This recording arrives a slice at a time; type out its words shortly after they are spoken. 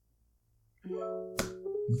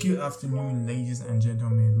Good afternoon, ladies and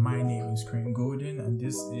gentlemen. My name is Crane Golden, and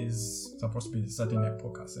this is supposed to be the Saturday night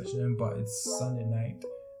podcast session, but it's Sunday night.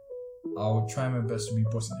 I'll try my best to be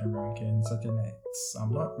posting every weekend, Saturday nights.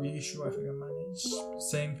 I'm not really sure if I can manage.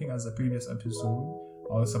 Same thing as the previous episode.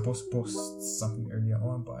 I was supposed to post something earlier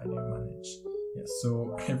on, but I didn't manage. Yes,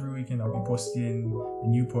 so every weekend I'll be posting a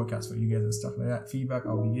new podcast for you guys and stuff like that. Feedback,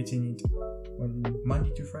 I'll be getting it on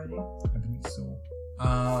Monday to Friday, I believe so.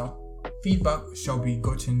 Feedback shall be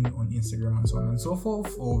gotten on Instagram and so on and so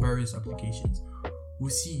forth, or various applications.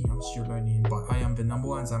 We'll see, I'm still learning, but I am the number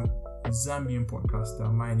one Zambian podcaster.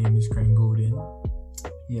 My name is Crane Golden.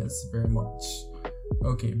 Yes, very much.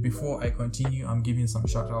 Okay, before I continue, I'm giving some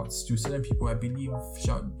shoutouts to certain people I believe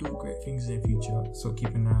shall do great things in the future, so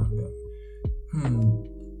keep an eye on them.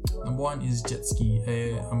 Number one is Jetski,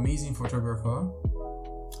 an amazing photographer.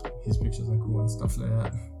 His pictures are cool and stuff like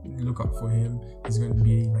that. Look out for him. He's going to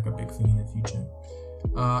be like a big thing in the future.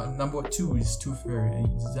 Number two is Tooth Fairy, a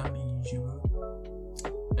Zambian YouTuber.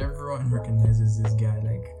 Everyone recognizes this guy.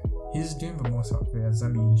 Like, he's doing the most out there as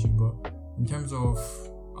Zambian YouTuber. In terms of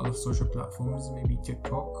other social platforms, maybe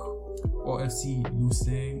TikTok, OFC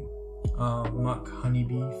Luce, Mark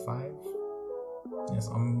Honeybee 5. Yes,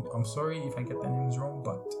 I'm sorry if I get the names wrong,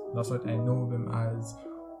 but that's what I know them as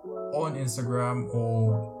on Instagram,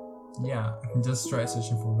 or yeah, just try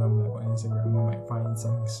searching for them like on Instagram. You might find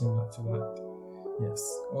something similar to that. Yes,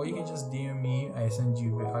 or you can just DM me. I send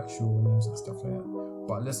you the actual names and stuff like that.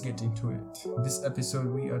 But let's get into it. This episode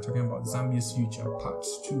we are talking about Zambia's future, part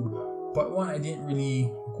 2. Part 1 I didn't really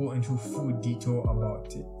go into full detail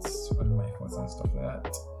about it on my thoughts and stuff like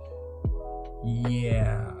that.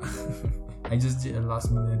 Yeah. I just did a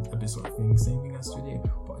last minute episode thing, same thing as today.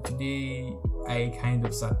 But today I kind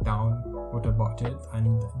of sat down, thought about it,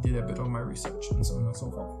 and did a bit of my research and so on and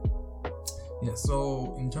so forth. Yeah,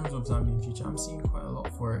 so in terms of Zambian future, I'm seeing quite a lot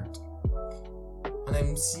for it. And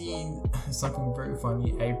I'm seeing something very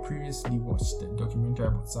funny. I previously watched a documentary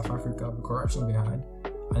about South Africa, the corruption they had,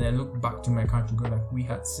 and I looked back to my country, going like, we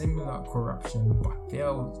had similar corruption, but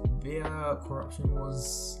their corruption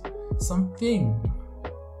was something.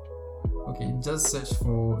 Okay, just search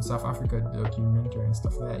for South Africa documentary and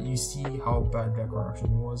stuff like that. You see how bad their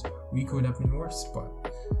corruption was. We could have been worse, but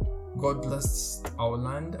God bless our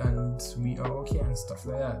land and we are okay and stuff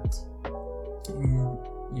like that.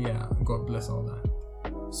 Yeah, God bless all that.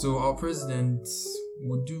 So our president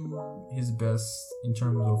would do his best in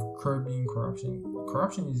terms of curbing corruption.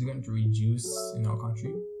 Corruption is going to reduce in our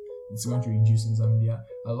country. It's going to reduce in Zambia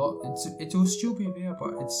a lot. It will still be there,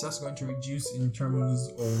 but it's just going to reduce in terms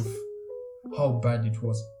of how bad it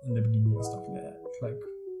was in the beginning and stuff like that. Like,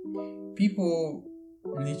 people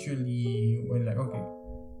literally were like, okay,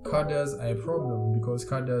 cadres are a problem, because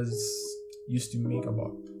cadres used to make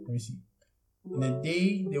about, let me see, in a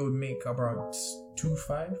day they would make about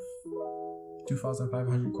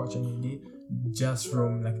 2,500 kwacha in a day, just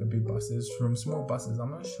from like the big buses. From small buses, I'm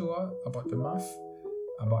not sure about the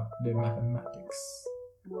mathematics,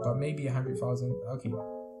 but maybe 100,000. Okay,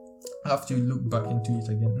 I have to look back into it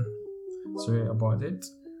again. Sorry about it,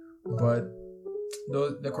 but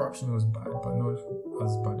the corruption was bad, but not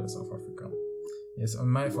as bad as South Africa. Yes, on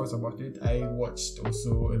my thoughts about it, I watched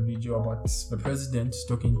also a video about the president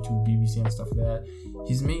talking to BBC and stuff like that.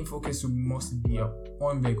 His main focus would mostly be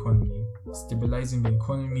on the economy, stabilizing the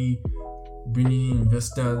economy, bringing in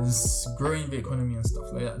investors, growing the economy and stuff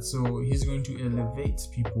like that. So he's going to elevate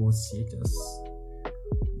people's status.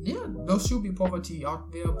 Yeah, there should be poverty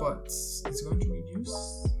out there, but it's going to reduce.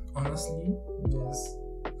 Honestly, yes.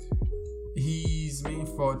 His main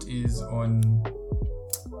thought is on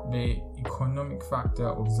the economic factor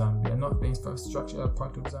of Zambia, not the infrastructure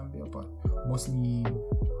part of Zambia, but mostly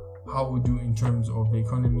how we do in terms of the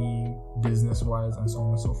economy, business-wise, and so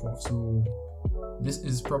on and so forth. So this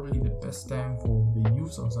is probably the best time for the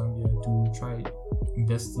youth of Zambia to try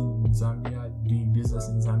investing in Zambia, doing business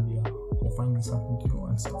in Zambia, or finding something to do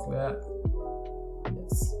and stuff like that.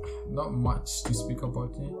 Yes, not much to speak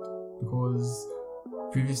about it, because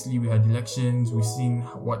previously we had elections. We've seen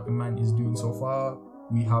what the man is doing so far.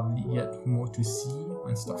 We have yet more to see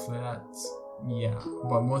and stuff like that. Yeah,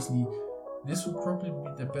 but mostly this would probably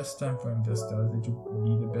be the best time for investors. It would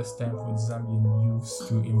be the best time for Zambian youths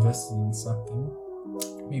to invest in something.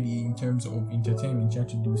 Maybe in terms of entertainment, try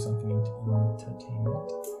to do something in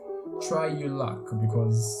entertainment. Try your luck,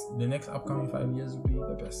 because the next upcoming 5 years will be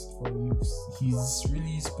the best for youths. He's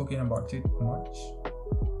really spoken about it much.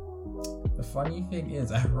 The funny thing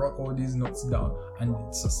is, I wrote all these notes down and it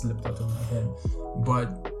just slipped out of my head, but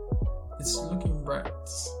it's looking bright.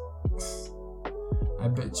 I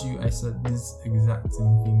bet you I said these exact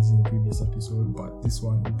same things in the previous episode, but this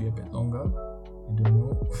one will be a bit longer. I don't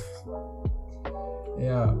know.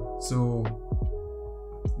 Yeah, so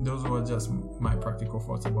those were just my practical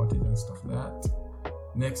thoughts about it and stuff like that.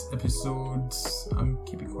 Next episode, I'm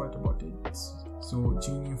keeping quiet about it, so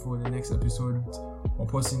tune in for the next episode. We're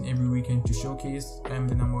posting every weekend to showcase I'm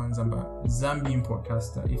the number one Zambian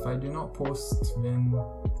podcaster. If I do not post, then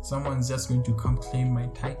someone's just going to come claim my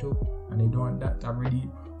title, and I don't want that. I already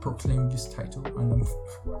proclaimed this title, and I'm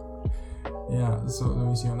yeah, so let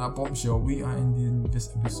me see. On that bombshell, we are ending this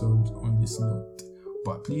episode on this note.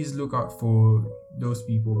 But please look out for those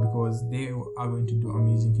people, because they are going to do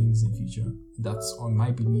amazing things in the future. That's on my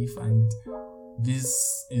belief, and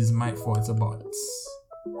this is my thoughts about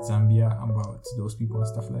Zambia, about those people and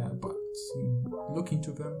stuff like that. But look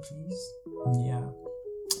into them, please. Yeah.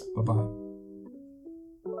 Bye-bye.